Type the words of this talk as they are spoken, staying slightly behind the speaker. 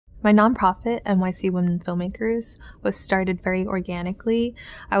My nonprofit, NYC Women Filmmakers, was started very organically.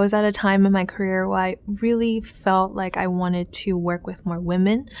 I was at a time in my career where I really felt like I wanted to work with more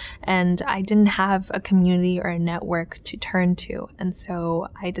women, and I didn't have a community or a network to turn to. And so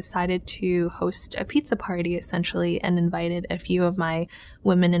I decided to host a pizza party, essentially, and invited a few of my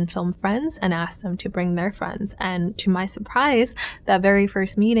women in film friends and asked them to bring their friends. And to my surprise, that very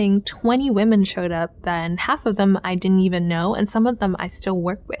first meeting, 20 women showed up, and half of them I didn't even know, and some of them I still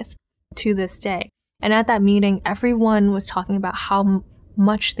work with to this day. And at that meeting, everyone was talking about how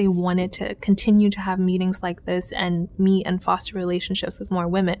much they wanted to continue to have meetings like this and meet and foster relationships with more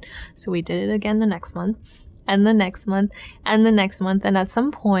women. So we did it again the next month, and the next month, and the next month. And at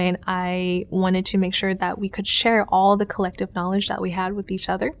some point, I wanted to make sure that we could share all the collective knowledge that we had with each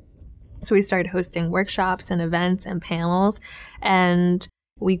other. So we started hosting workshops and events and panels, and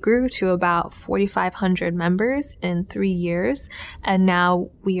we grew to about 4,500 members in 3 years, and now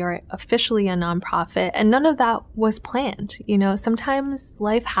we are officially a nonprofit, and none of that was planned. You know, sometimes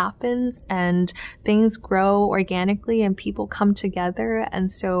life happens and things grow organically and people come together,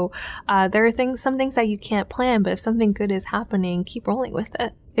 and so there are some things that you can't plan, but if something good is happening, keep rolling with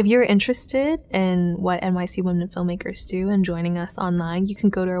it. If you're interested in what NYC Women Filmmakers do and joining us online, you can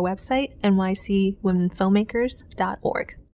go to our website, nycwomenfilmmakers.org.